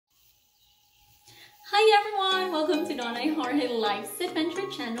Hi everyone! Welcome to Donay Jorge Life's Adventure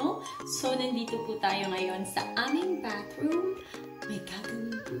Channel. So, nandito po tayo ngayon sa aming bathroom. May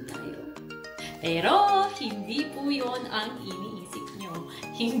gagawin po tayo. Pero, hindi po yon ang iniisip nyo.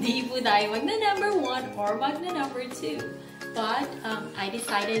 Hindi po tayo magna number 1 or magna number 2. But, I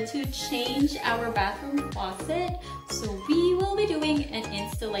decided to change our bathroom faucet. So, we will be doing an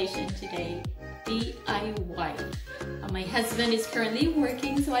installation today. DIY. My husband is currently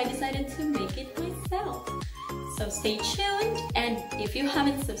working, so I decided to make it myself. So stay tuned, and if you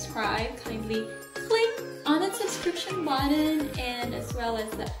haven't subscribed, kindly click on the subscription button and as well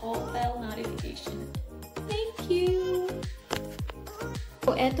as the all bell notification. Thank you!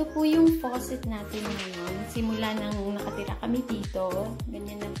 So, eto po yung faucet natin ngayon. Simula nang nakatira kami dito,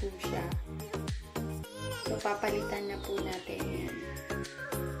 ganyan na po siya. So, papalitan na po natin yan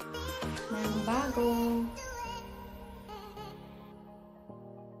ng bago.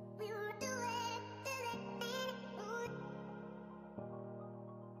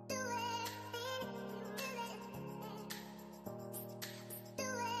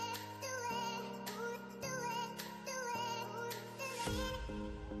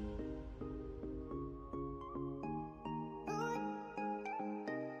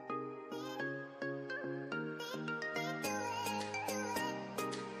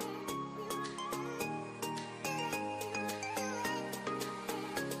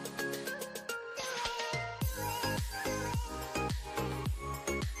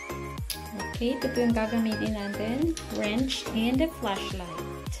 Okay, ito po yung gagamitin natin, wrench and a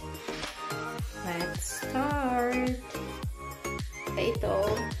flashlight. Let's start! Ito,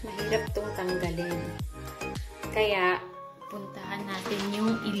 mahirap itong tanggalin. Kaya, puntahan natin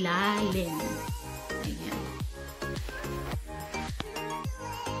yung ilalim. Ayan.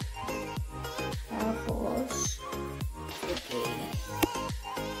 Tapos, okay.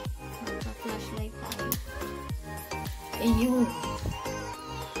 Magpa-flashlight tayo. Ayun.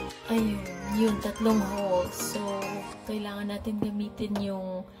 Ayun. Yung tatlong holes. So, kailangan natin gamitin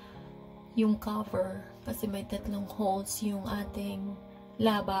yung cover kasi may tatlong holes yung ating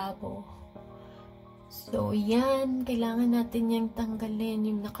lababo. So, yan. Kailangan natin yung tanggalin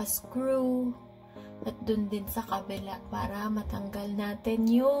yung naka-screw at dun din sa kabila para matanggal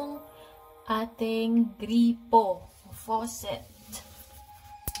natin yung ating gripo faucet.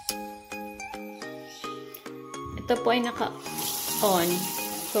 Ito po ay naka-on.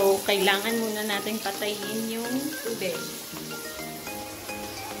 So, kailangan muna natin patayin yung tubig.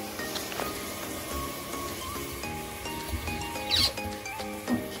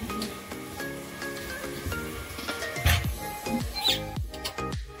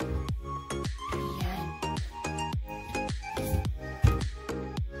 Ayan.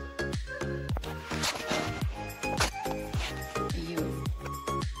 Ayun.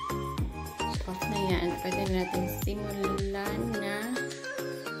 So, off na yan. Pwede natin simulan na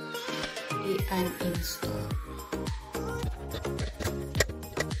i-uninstall.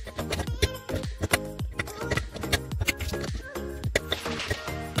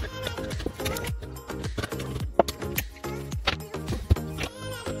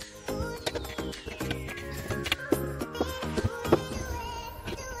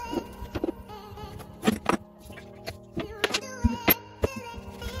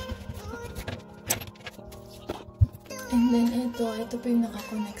 And then ito po yung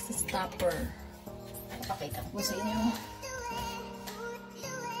nakakonect sa stopper. Pakita ko sa inyo.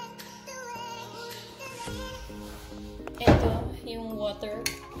 Ito, yung water.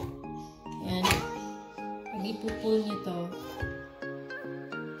 Yan. Pag ipupul nyo to,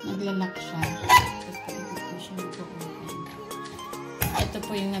 naglalak siya. Tapos pag ipupul siya, nagpo-open. Ito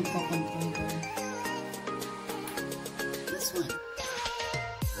po yung nagpo-control ko. This one.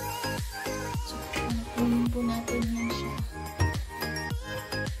 So, pulin po natin yan siya.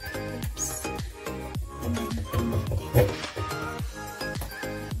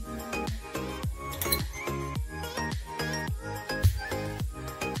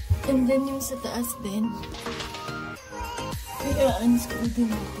 And then yung sa taas din, kaya unscrew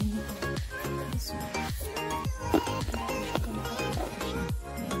din natin ito. This one.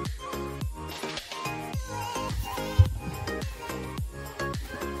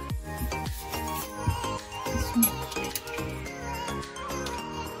 This one.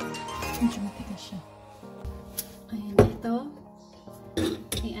 Medyo matigas siya. Ayan, ito.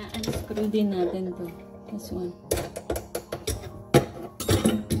 I-unscrew din natin ito. This one.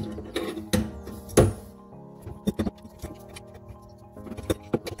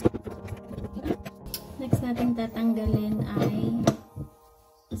 Next natin tatanggalin ay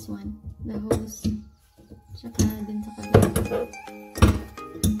this one, the hose. Tsaka din sa kabila.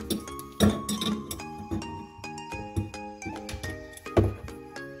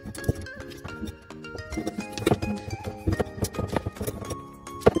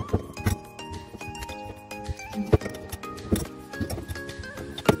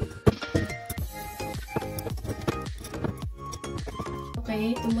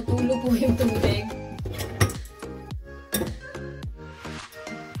 Okay, tumutulo po yung tubig.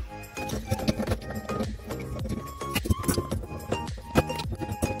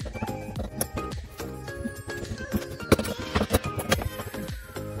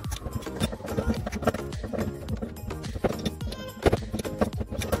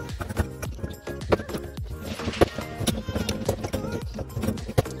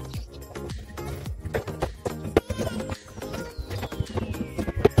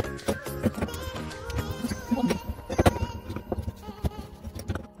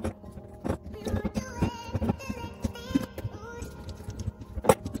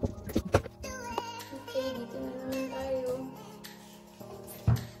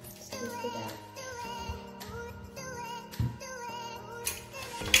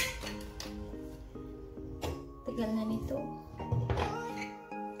 Tagal na nito.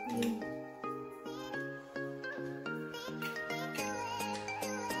 Ayun.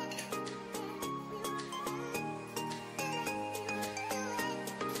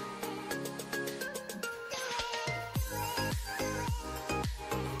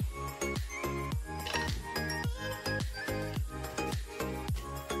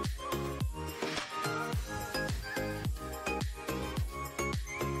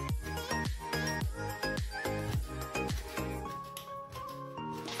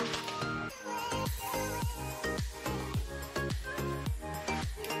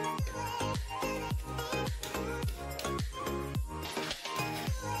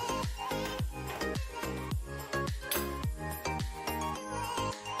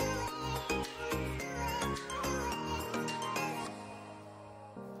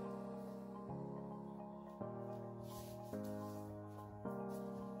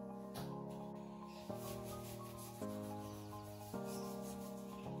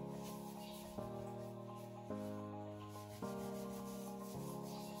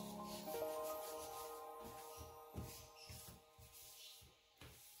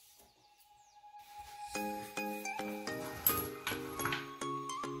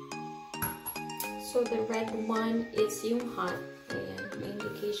 So, the red one is yung hot. Ayan, may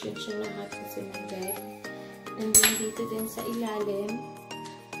indication siya na hot kasi may red. And then, dito din sa ilalim.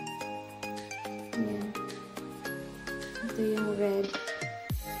 Ayan. Ito yung red.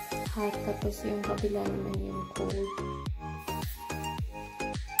 Hot. Tapos yung kabila naman yung cold.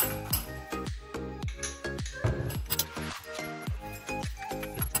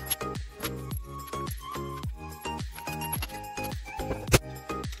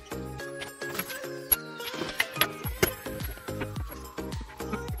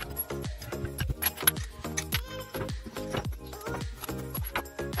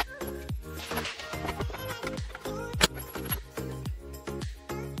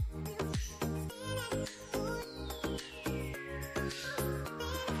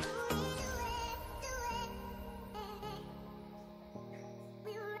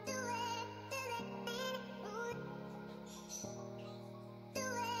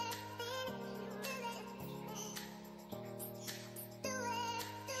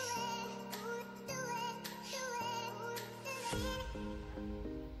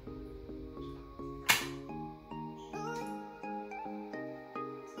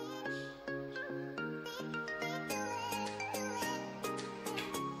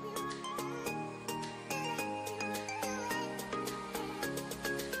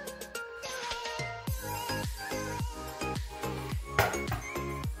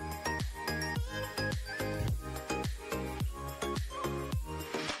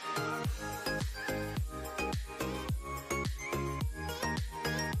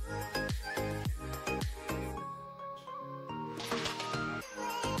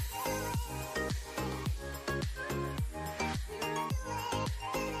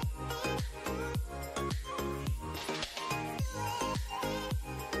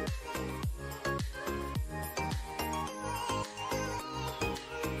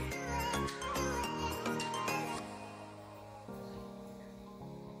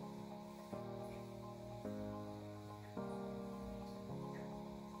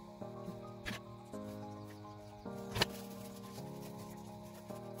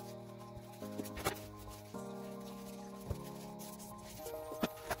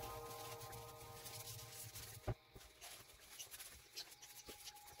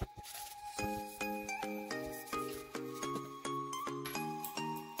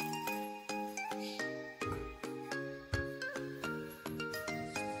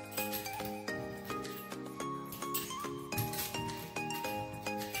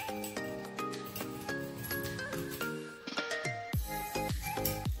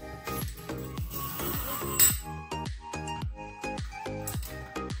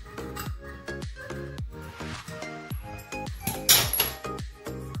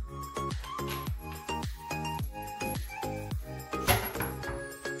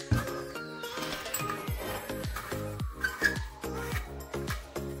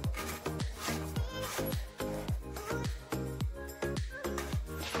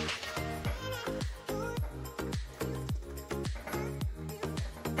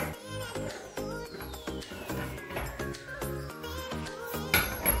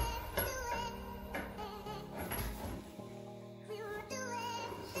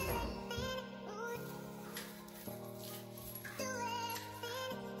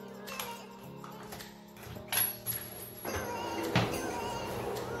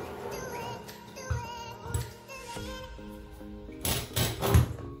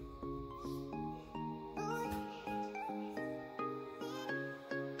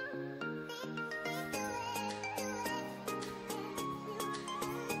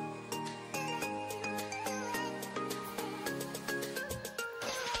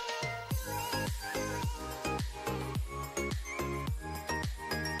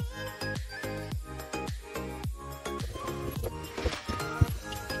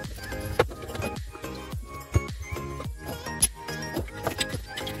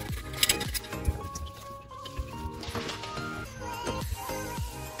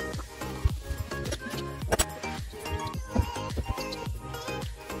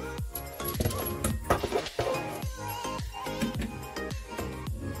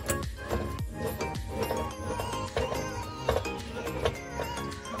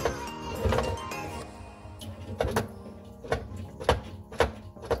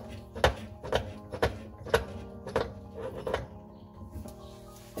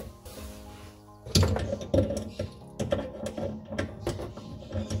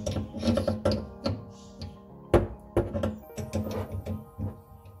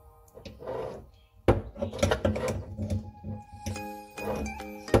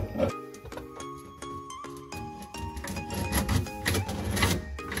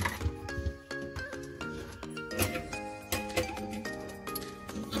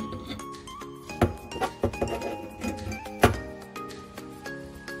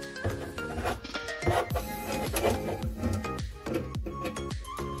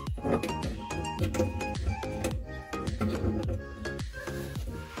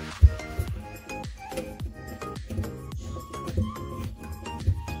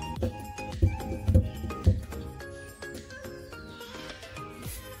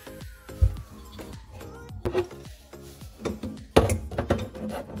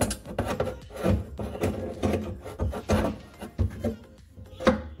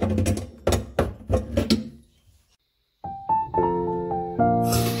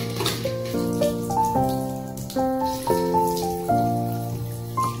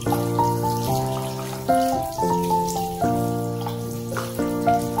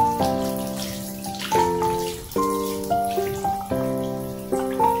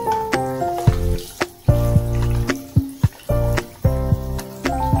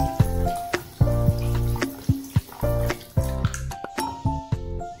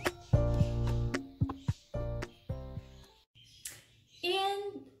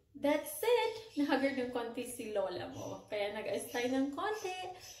 That's it! Nahagard ng konti si Lola mo. Kaya nag-ayos tayo ng konti.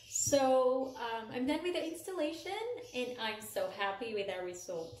 So, I'm done with the installation and I'm so happy with our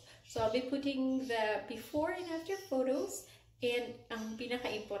result. So, I'll be putting the before and after photos. And ang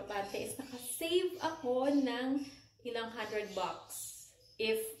pinaka-importante is nakasave ako ng ilang $100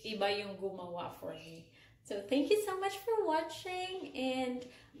 if iba yung gumawa for me. So, thank you so much for watching and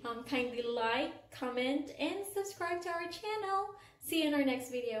kindly like, comment, and subscribe to our channel. See you in our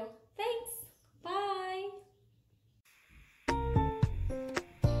next video. Thanks! Bye!